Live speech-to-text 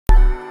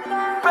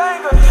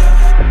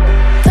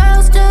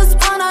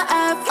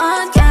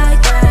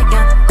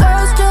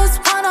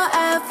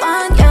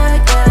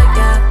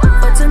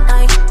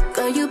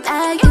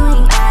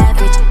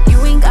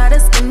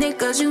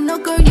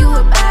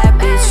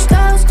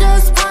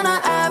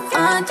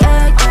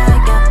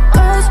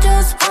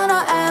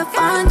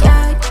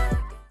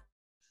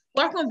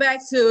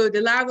back to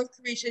the Live with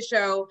Carisha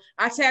show.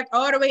 I tapped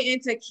all the way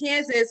into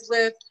Kansas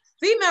with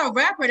female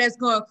rapper that's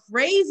going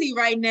crazy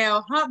right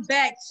now,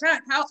 Humpback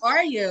Chunk. How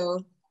are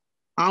you?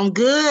 I'm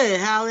good.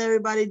 How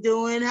everybody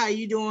doing? How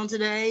you doing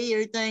today?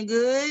 Everything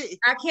good?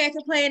 I can't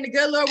complain. The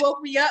good Lord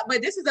woke me up,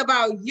 but this is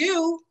about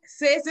you,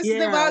 sis. This is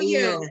Yeah, about yeah.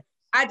 you.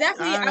 I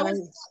definitely, All I right.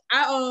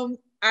 was,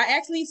 I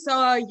actually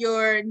saw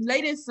your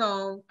latest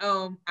song.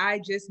 I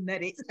just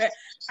met it.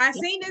 I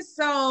seen this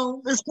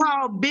song. It's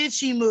called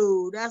Bitchy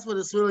Mood. That's what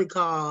it's really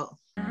called.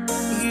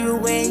 You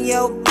and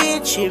your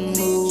bitchy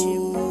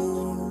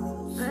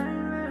moves.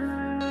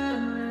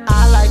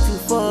 I like to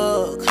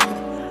fuck,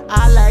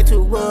 I like to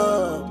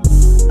rub.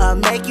 I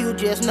make you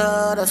just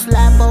nut, a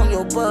slap on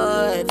your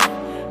butt.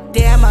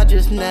 Damn, I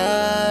just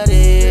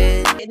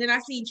nutted. And then I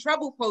seen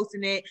Trouble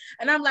posting it,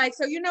 and I'm like,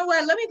 so you know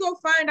what? Let me go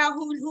find out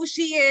who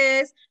she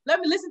is. Let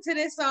me listen to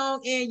this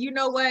song, and you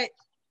know what?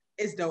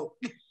 It's dope.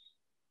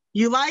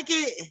 You like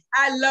it?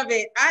 I love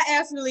it. I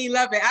absolutely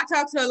love it. I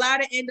talk to a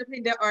lot of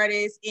independent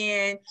artists,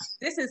 and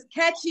this is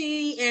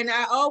catchy. And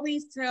I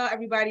always tell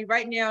everybody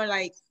right now,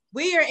 like,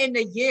 we are in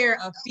the year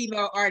of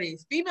female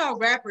artists. Female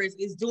rappers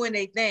is doing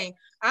their thing.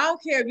 I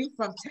don't care if you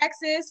from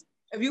Texas,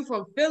 if you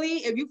from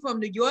Philly, if you from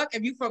New York,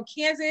 if you from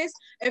Kansas,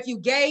 if you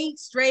gay,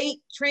 straight,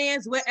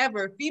 trans,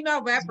 whatever.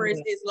 Female rappers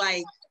is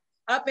like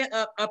up and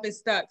up, up and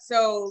stuck.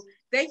 So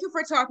thank you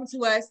for talking to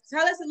us.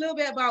 Tell us a little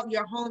bit about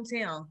your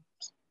hometown.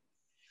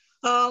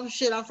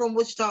 Shit, I'm from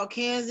Wichita,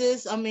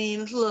 Kansas. I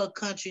mean, it's a little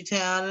country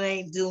town. It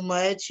ain't do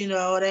much, it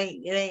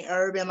ain't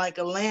urban like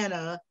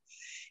Atlanta.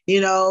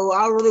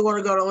 I really want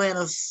to go to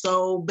Atlanta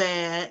so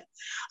bad.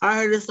 I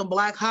heard it's the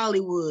Black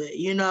Hollywood,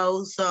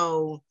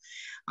 so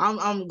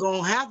I'm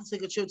gonna have to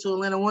take a trip to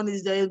Atlanta one of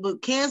these days.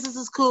 But Kansas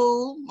is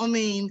cool. I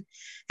mean,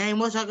 ain't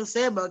much I can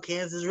say about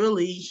Kansas,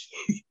 really.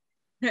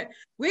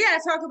 We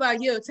gotta talk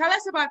about you. Tell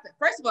us about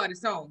first of all the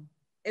song.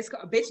 It's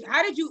called Bitch.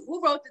 How did you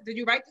who wrote did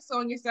you write the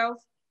song yourself?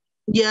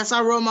 Yes,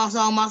 I wrote my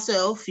song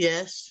myself.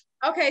 Yes.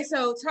 Okay,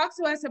 so talk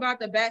to us about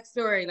the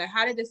backstory. Like,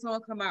 how did the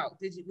song come out?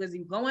 Was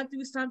you going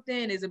through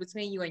something? Is it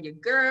between you and your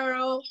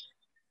girl?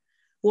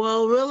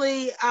 Well,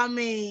 really, I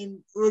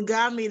mean, what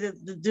got me to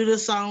do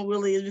this song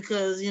really is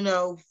because,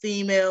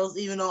 females,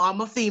 even though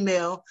I'm a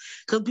female,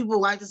 because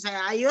people like to say,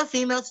 are you a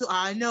female too?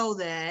 I know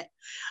that.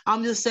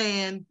 I'm just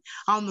saying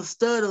I'm the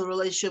stud of the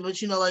relationship,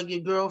 but, like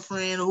your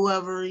girlfriend,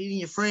 whoever, even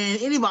your friend,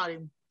 anybody,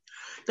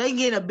 they can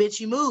get in a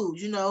bitchy mood,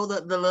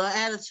 the little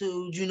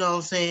attitude, you know what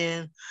I'm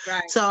saying?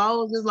 Right. So I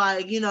was just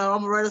like, I'm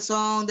going to write a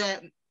song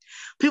that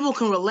people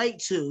can relate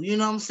to, you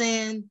know what I'm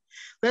saying?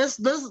 Let's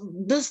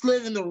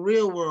live in the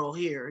real world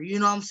here, you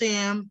know what I'm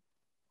saying?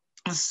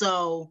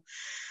 So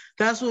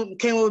that's what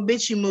came up with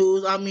Bitchy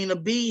Moves. I mean, a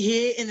beat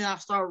hit, and then I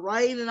start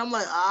writing, and I'm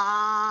like,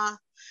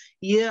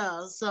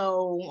 yeah.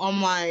 So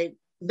I'm like,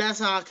 that's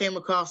how I came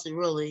across it,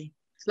 really.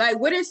 Like,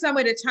 what are some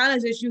of the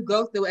challenges you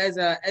go through as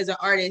an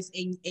artist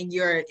in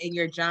your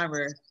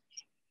genre?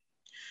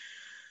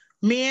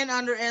 Men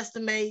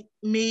underestimate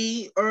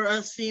me or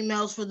us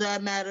females for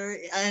that matter.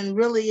 And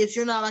really, if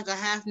you're not like a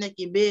half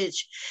naked bitch,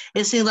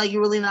 it seems like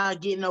you're really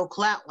not getting no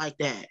clout like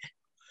that.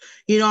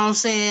 You know what I'm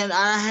saying?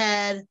 I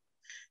had,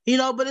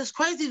 but it's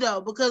crazy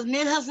though, because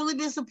men has really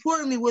been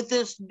supporting me with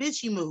this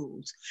bitchy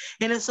moves.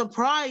 And it's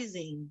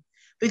surprising.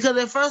 Because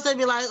at first they'd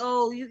be like,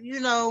 oh,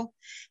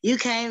 you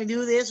can't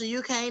do this or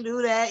you can't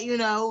do that.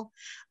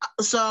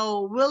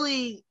 So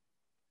really,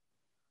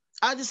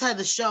 I just had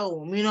to show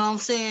them, you know what I'm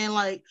saying?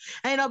 Like,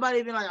 ain't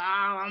nobody been like,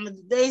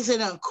 they ain't say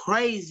nothing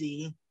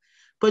crazy.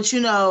 But,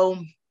 you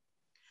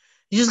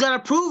just got to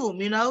prove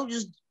them,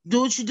 just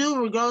do what you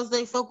do, regardless if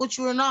they fuck with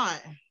you or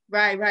not.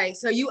 Right, right.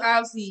 So you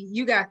obviously,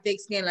 you got thick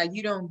skin. Like,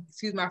 you don't,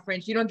 excuse my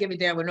French, you don't give a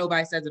damn what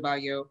nobody says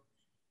about you.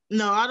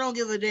 No, I don't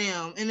give a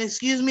damn. And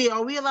excuse me,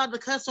 are we allowed to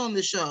cuss on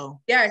the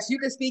show? Yes, you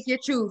can speak your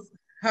truth.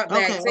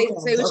 Okay, Say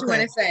what you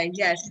want to say.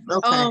 Yes.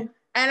 Okay.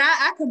 And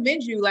I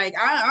commend you. Like,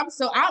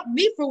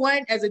 me for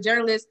one, as a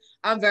journalist,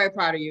 I'm very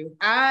proud of you.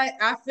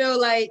 I feel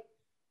like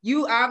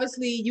you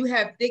obviously, you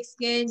have thick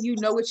skin. You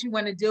know what you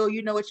want to do.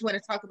 You know what you want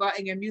to talk about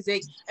in your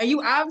music, and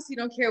you obviously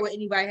don't care what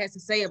anybody has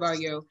to say about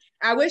you.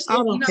 I wish I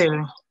don't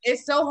care.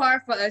 it's so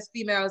hard for us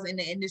females in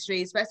the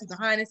industry, especially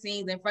behind the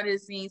scenes, in front of the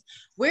scenes.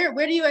 Where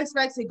do you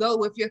expect to go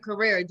with your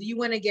career? Do you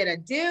want to get a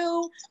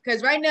deal?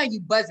 Because right now you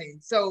buzzing.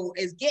 So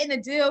is getting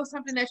a deal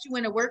something that you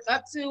want to work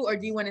up to, or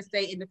do you want to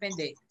stay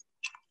independent?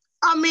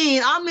 I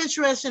mean, I'm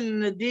interested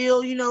in the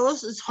deal.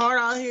 It's hard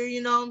out here,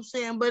 you know what I'm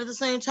saying? But at the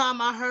same time,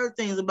 I heard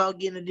things about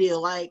getting a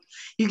deal. Like,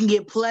 you can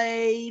get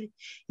played,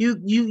 you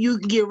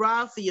can get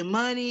robbed for your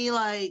money.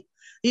 Like,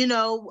 I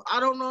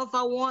don't know if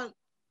I want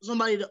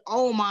somebody to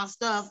own my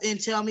stuff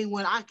and tell me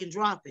when I can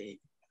drop it.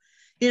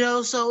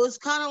 So it's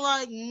kind of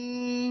like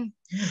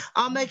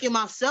I'm making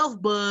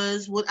myself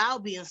buzz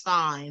without being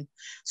signed.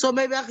 So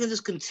maybe I can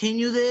just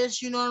continue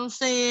this, you know what I'm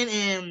saying?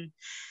 And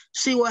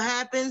see what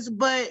happens.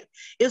 But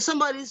if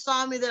somebody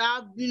saw me that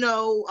I've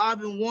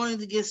been wanting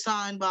to get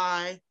signed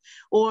by,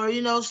 or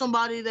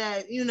somebody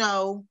that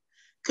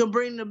can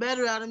bring the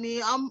better out of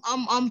me, I'm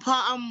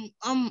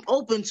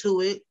open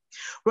to it.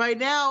 Right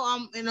now,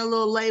 I'm in a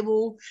little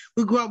label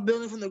we grew up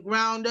building from the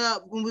ground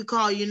up when we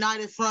call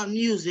United Front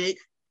Music.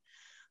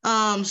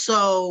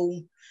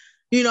 So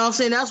you know what I'm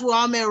saying, that's where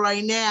I'm at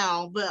right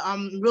now, but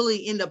I'm really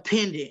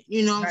independent.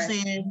 You know what I'm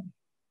saying?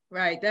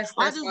 Right. That's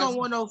I just awesome. don't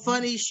want no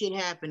funny shit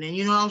happening.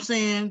 You know what I'm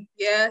saying?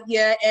 Yeah,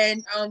 yeah.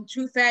 And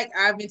true fact,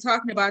 I've been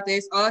talking about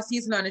this all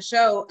season on the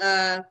show.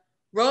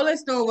 Rolling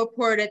Stone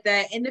reported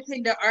that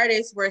independent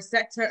artists were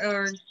set to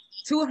earn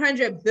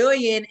 200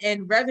 billion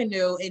in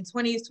revenue in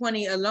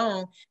 2020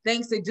 alone,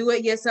 thanks to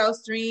do-it-yourself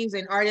streams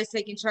and artists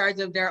taking charge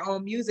of their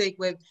own music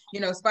with,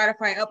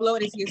 Spotify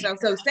uploading to yourself.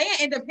 So staying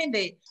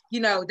independent,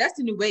 that's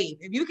the new wave.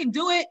 If you can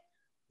do it,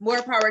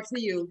 more power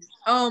to you.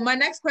 My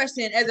next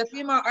question, as a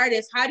female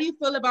artist, how do you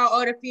feel about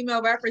all the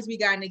female rappers we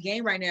got in the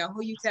game right now?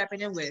 Who you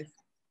tapping in with?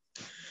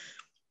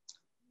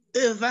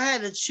 If I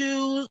had to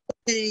choose,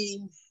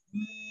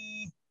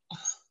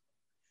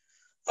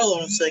 hold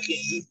on a second,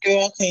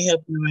 girl. I can't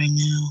help you right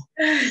now.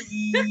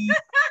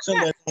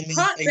 Somebody call me.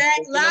 Humpback,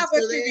 live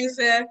with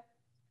producer.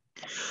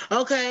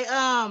 Okay.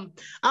 I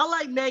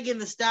like Megan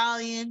Thee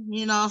Stallion.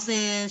 You know what I'm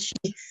saying? She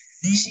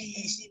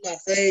my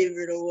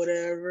favorite or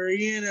whatever.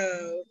 You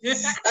know.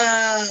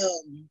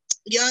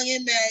 Young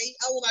and May.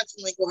 I would like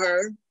to link with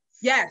her.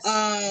 Yes.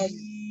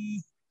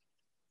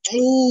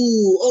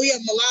 Oh yeah,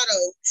 Mulatto.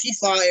 She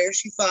fire.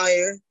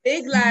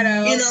 Big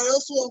Latto. You know,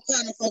 that's what I'm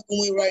kind of fucking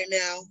with right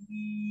now.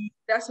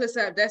 That's what's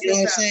up. That's you know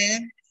what's what up. I'm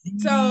saying?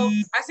 So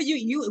I see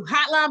you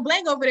Hotline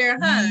Bling over there,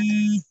 huh?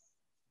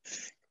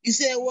 You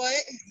said what?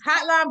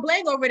 Hotline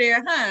Bling over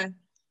there, huh?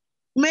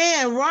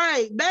 Man,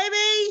 right,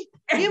 baby.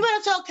 You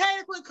better tell Kay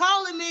to quit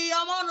calling me.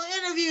 I'm on the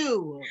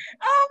interview.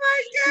 Oh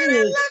my God,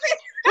 I love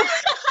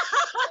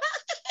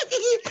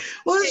it.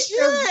 Well,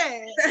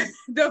 shit.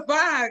 The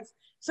vibes.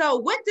 So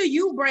what do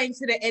you bring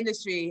to the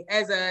industry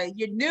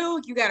you're new,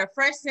 you got a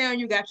fresh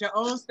sound, you got your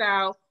own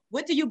style.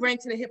 What do you bring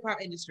to the hip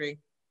hop industry?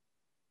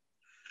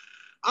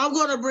 I'm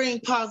going to bring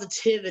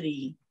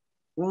positivity,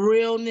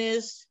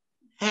 realness,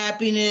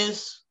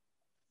 happiness,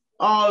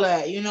 all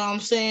that. You know what I'm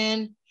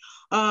saying?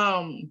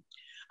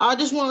 I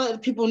just want to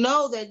let people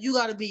know that you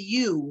got to be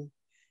you.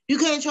 You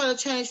can't try to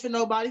change for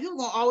nobody. People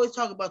going to always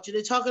talk about you.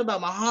 They're talking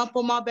about my hump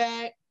on my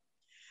back.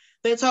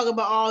 They talk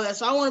about all that.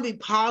 So I want to be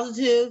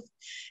positive.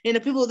 And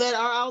the people that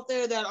are out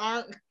there that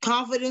aren't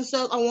confident in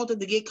themselves, I want them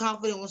to get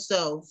confident with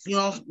themselves,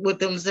 with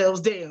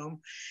themselves down.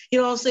 You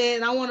know what I'm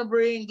saying? I want to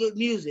bring good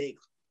music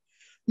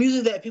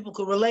that people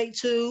could relate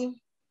to.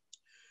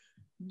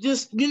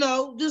 Just a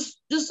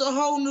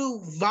whole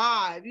new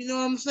vibe. You know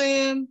what I'm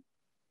saying?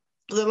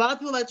 Because a lot of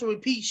people like to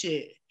repeat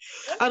shit.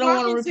 I don't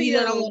want to repeat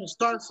it. I want to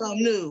start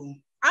something new.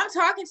 I'm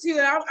talking to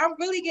you. I'm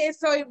really getting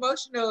so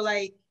emotional.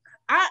 Like,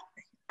 I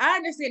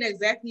understand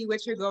exactly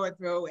what you're going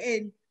through.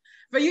 And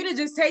for you to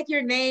just take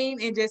your name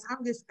and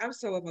I'm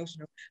so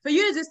emotional. For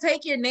you to just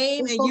take your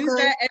name and use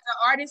that as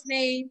an artist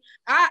name,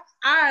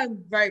 I'm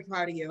very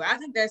proud of you. I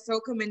think that's so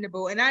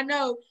commendable. And I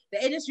know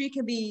the industry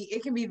can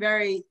be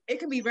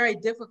very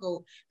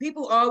difficult.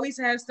 People always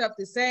have stuff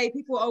to say.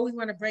 People always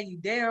want to bring you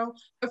down.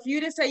 But for you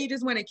to say you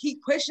just want to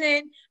keep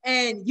pushing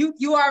and you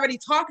already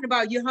talking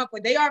about your hump,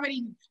 but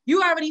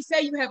you already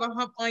say you have a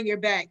hump on your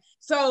back.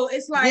 So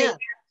it's like, yeah.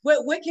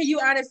 What can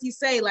you honestly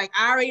say? Like,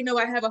 I already know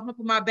I have a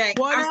hump on my back.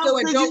 I'm still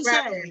a dope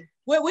rapper.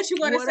 What you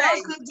want to say? What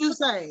else could you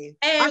say?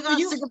 And I got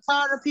sick and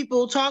tired of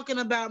people talking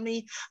about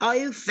me. Oh,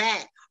 you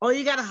fat. Oh,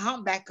 you got a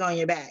humpback on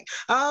your back.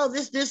 Oh,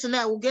 this, and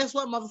that. Well, guess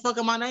what,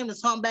 motherfucker? My name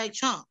is Humpback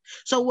Chunk.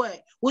 So what?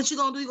 What you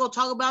gonna do? You gonna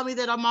talk about me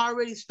that I'm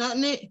already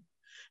stunting it?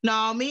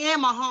 No, me and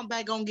my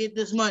humpback gonna get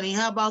this money.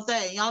 How about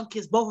that? Y'all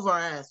kiss both of our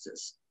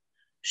asses.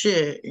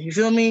 Shit, you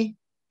feel me?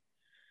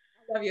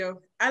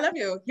 I love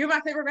you. You're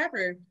my favorite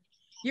rapper.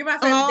 You're my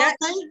favorite. Oh,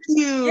 thank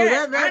you.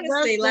 Yeah,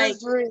 honestly,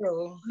 that's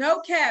real.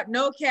 No cap.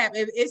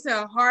 It's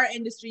a hard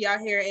industry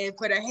out here, and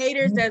for the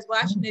haters that's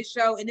watching this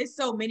show, and there's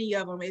so many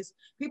of them, is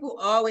people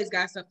always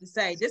got stuff to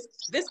say. This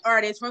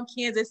artist from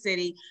Kansas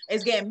City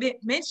is getting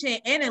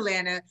mentioned in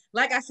Atlanta.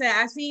 Like I said,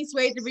 I seen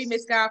Sway the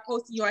Remix guy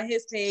posting you on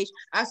his page.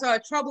 I saw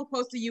Trouble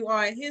posting you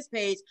on his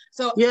page.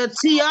 So yeah,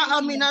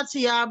 not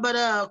T.I.,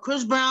 but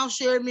Chris Brown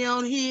shared me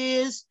on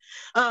his.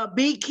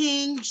 Beat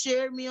King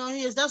shared me on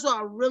his. That's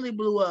why I really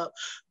blew up.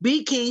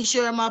 Beat King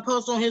shared my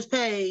post on his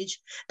page,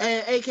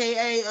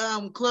 aka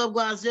Club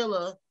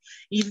Godzilla.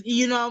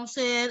 You know what I'm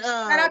saying?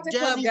 Shout out to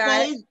Club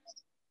Guy.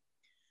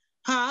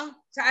 Huh?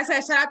 I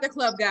said shout out to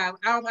Club Guy.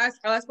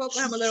 I spoke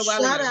with him a little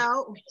while ago. Shout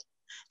out.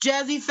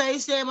 Jazzy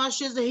Face said my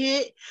shit's a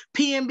hit.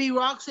 PNB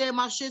Rock said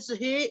my shit's a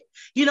hit.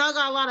 I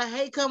got a lot of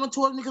hate coming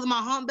towards me because of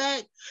my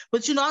humpback,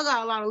 but I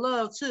got a lot of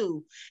love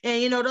too.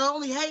 And they're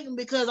only hating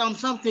because I'm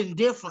something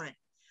different.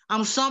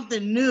 I'm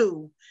something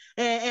new,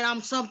 and I'm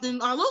something,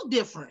 I look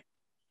different,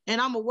 and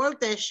I'm going to work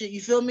that shit.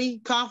 You feel me?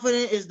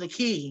 Confident is the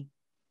key.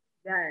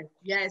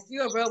 Yes,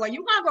 you're a real one.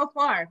 You're going to go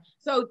far.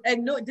 So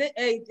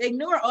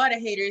ignore all the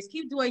haters.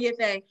 Keep doing your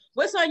thing.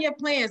 What's on your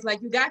plans?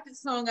 Like, you got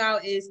this song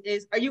out.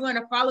 Are you going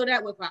to follow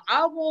that with an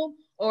album,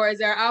 or is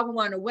there an album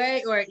on the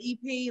way, or an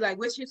EP? Like,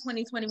 what's your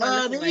 2021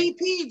 looking The like?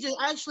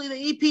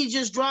 EP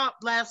just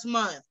dropped last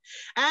month.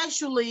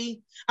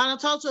 Actually, I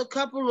talked to a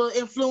couple of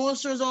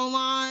influencers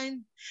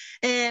online,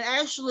 and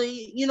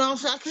actually, you know,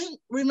 so I can't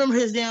remember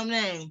his damn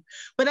name,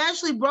 but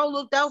actually, bro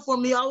looked out for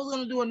me. I was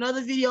gonna do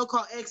another video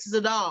called X is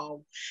a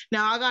Dog.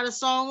 Now I got a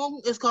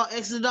song. It's called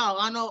X is a Dog.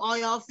 I know all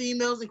y'all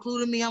females,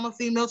 including me. I'm a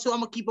female too. I'm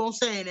gonna keep on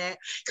saying that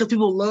because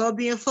people love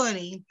being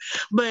funny,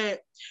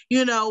 but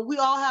you know, we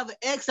all have an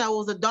ex that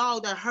was a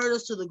dog that hurt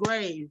us to the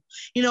grave.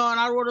 You know, and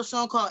I wrote a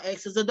song called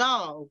X is a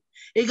Dog.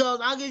 It goes,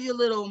 I'll give you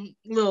a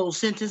little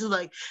sentences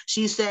like,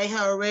 she say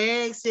her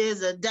ex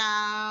is a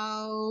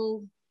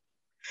dog.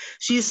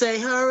 She say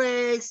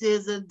her ex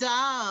is a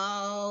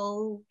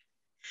dog.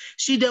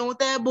 She done with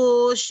that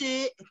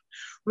bullshit,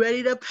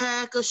 ready to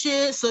pack her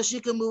shit so she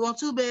can move on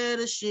to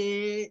better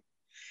shit.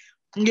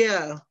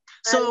 Yeah.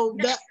 So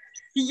that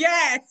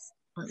yes.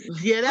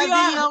 Yeah, that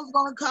video is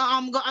gonna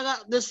come. I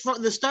got this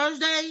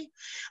Thursday.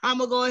 I'm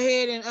gonna go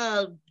ahead and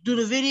do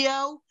the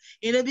video,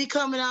 and it'll be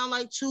coming out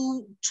like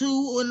two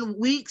in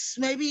weeks,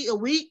 maybe a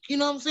week. You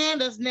know what I'm saying?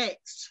 That's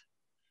next.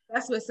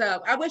 That's what's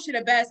up. I wish you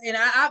the best, and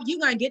you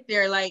gonna get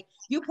there. Like,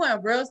 you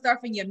putting real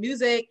stuff in your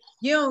music.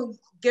 You don't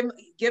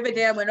give a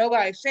damn what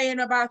nobody's saying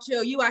about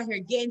you. You out here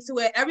getting to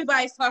it.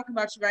 Everybody's talking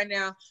about you right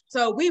now.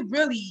 So we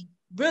really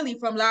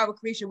from Live with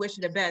Caresha wish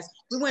you the best.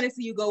 We want to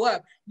see you go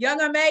up.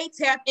 Young May,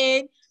 tap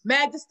in.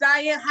 Meg Thee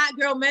Stallion, Hot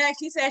Girl Meg,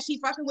 she said she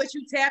fucking with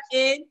you, tap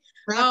in.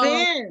 Tap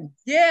in.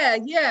 Yeah.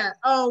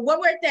 One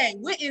more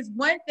thing. What is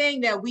one thing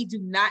that we do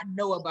not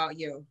know about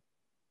you?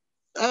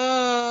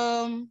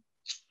 One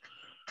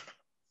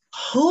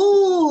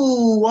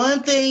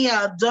thing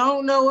I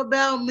don't know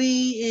about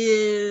me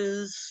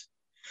is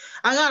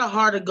I got a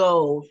heart of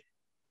gold.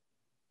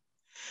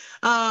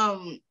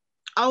 I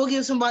will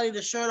give somebody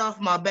the shirt off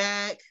my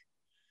back.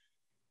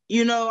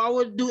 You know, I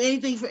would do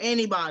anything for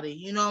anybody,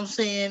 you know what I'm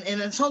saying?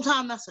 And then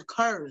sometimes that's a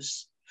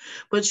curse.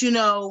 But, you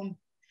know,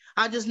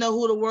 I just know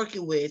who to work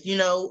it with. You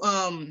know,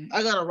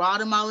 I got a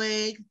rod in my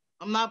leg.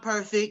 I'm not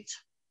perfect.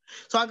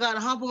 So I got a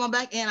hump on my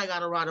back and I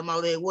got a rod in my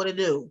leg. What to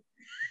do?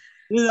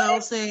 You know what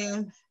I'm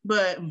saying?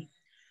 But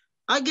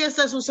I guess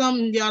that's what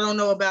something y'all don't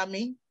know about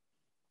me.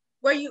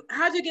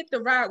 How'd you get the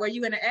rod? Were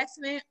you in an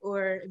accident,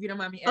 or if you don't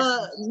mind me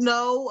asking?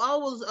 No, I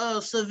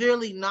was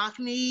severely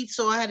knock-kneed,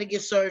 so I had to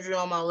get surgery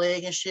on my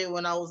leg and shit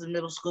when I was in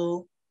middle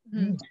school.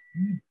 Mm-hmm.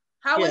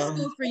 How was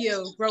school for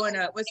you growing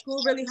up? Was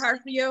school really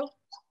hard for you?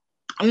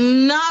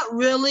 Not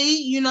really,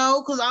 you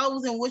know, because I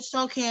was in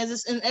Wichita,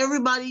 Kansas, and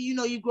everybody, you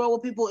know, you grow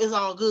with people, is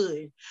all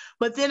good.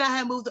 But then I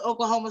had moved to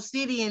Oklahoma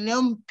City, and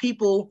them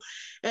people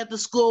at the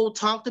school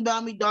talked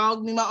about me,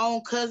 dogged me. My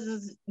own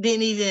cousins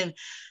didn't even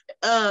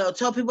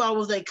tell people I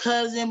was their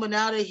cousin, but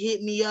now they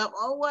hit me up.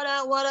 Oh, what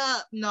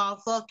up? No,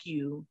 fuck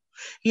you.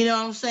 You know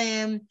what I'm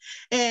saying?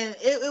 And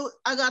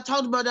I got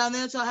talked about down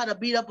there until I had to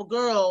beat up a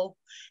girl,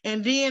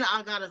 and then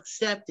I got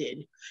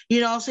accepted.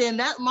 You know what I'm saying?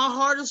 That my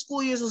hardest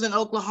school years was in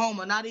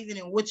Oklahoma, not even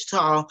in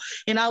Wichita,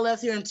 and I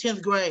left here in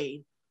 10th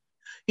grade.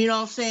 You know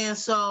what I'm saying?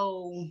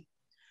 So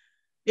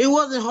it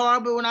wasn't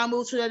hard, but when I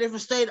moved to that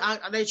different state,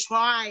 they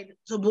tried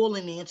to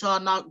bully me until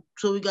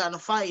we got in a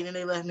fight, and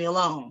they left me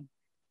alone.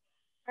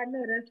 I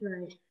know that's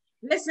right.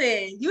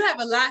 Listen, you have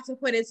a lot to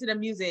put into the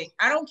music.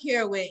 I don't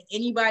care what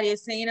anybody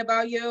is saying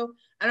about you.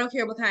 I don't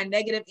care what kind of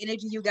negative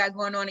energy you got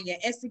going on in your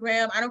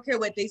Instagram. I don't care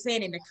what they're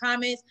saying in the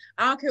comments.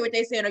 I don't care what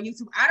they're saying on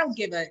YouTube. I don't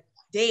give a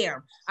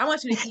damn. I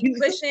want you to keep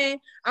pushing.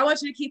 I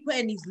want you to keep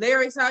putting these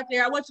lyrics out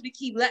there. I want you to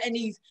keep letting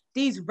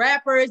these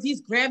rappers,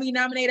 these Grammy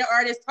nominated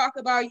artists talk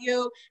about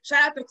you.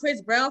 Shout out to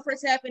Chris Brown for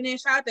tapping in.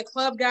 Shout out to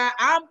Club Guy.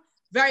 I'm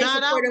very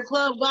Shout supportive. Out to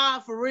Club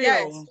Guy for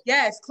real.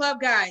 Yes, Club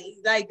Guy.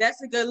 Like,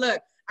 that's a good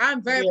look.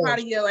 I'm very proud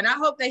of you, and I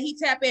hope that he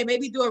tap in,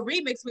 maybe do a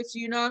remix with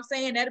you. You know what I'm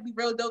saying? That'll be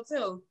real dope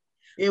too.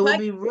 It will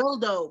be real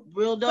dope,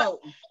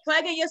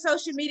 Plug in your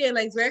social media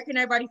links. Where can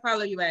everybody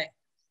follow you at?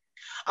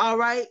 All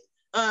right.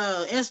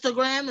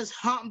 Instagram is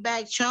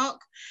Humpback Chunk,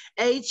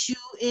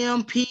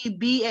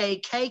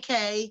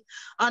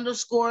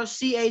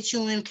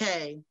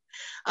 HUMPBAKK_CHUNK.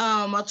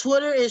 My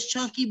Twitter is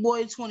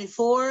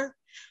ChunkyBoy24,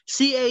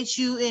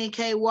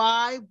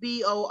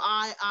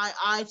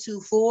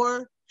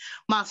 CHUNKYBOIII24.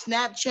 My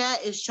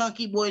Snapchat is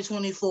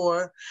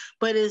ChunkyBoy24,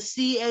 but it's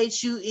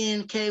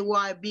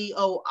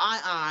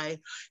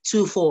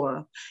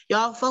CHUNKYBOII24.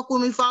 Y'all fuck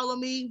with me, follow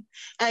me.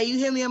 Hey, you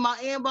hear me in my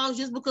inbox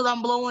just because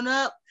I'm blowing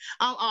up?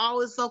 I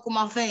always fuck with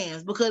my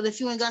fans, because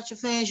if you ain't got your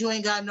fans, you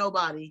ain't got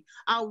nobody.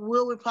 I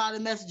will reply to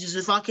messages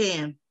if I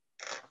can.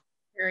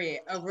 Period.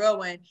 A real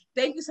one.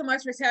 Thank you so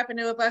much for tapping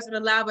in with us on the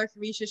Live with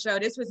Caresha show.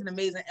 This was an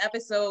amazing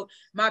episode.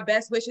 My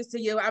best wishes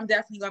to you. I'm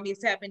definitely going to be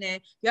tapping in.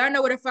 Y'all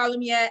know where to follow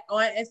me at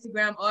on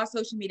Instagram, all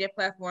social media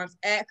platforms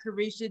at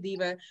Caresha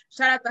Diva.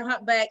 Shout out to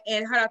Humpback,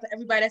 and shout out to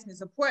everybody that's been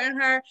supporting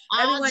her.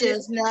 Everyone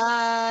just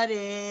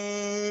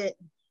nodded.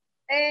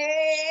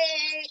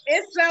 Hey,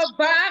 it's a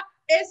bop.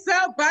 It's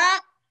a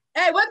bop.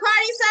 Hey, what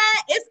Cardi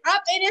said? It's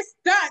up and it's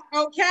stuck,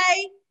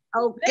 okay?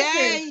 Okay.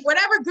 Listen,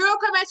 whatever girl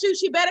come at you,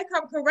 she better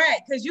come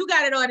correct because you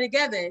got it all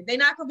together. They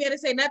not gonna be able to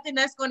say nothing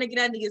that's gonna get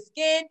under your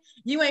skin.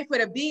 You ain't for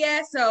the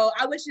BS. So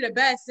I wish you the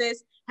best,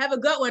 sis. Have a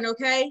good one,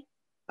 okay?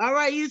 All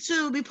right, you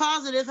too. Be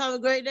positive. Have a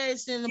great day.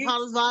 Send the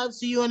positive vibes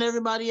to you and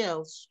everybody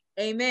else.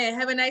 Amen.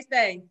 Have a nice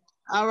day.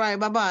 All right,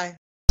 bye-bye.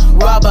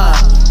 Rubber,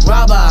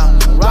 rubber,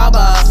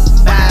 rubber,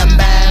 bam,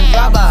 bam,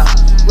 rubber,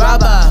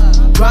 rubber,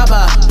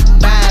 rubber,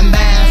 bam,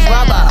 bam,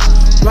 rubber,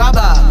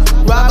 rubber,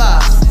 rubber,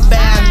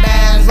 bam,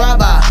 bam,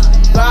 rubber,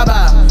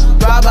 rubber,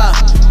 rubber,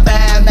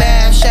 bam,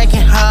 bam,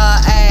 shaking her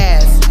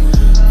ass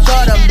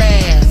for the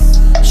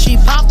bands. She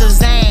popped the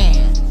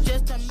Zan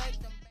just to make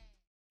them.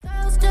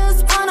 Girls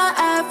just wanna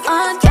have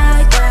fun.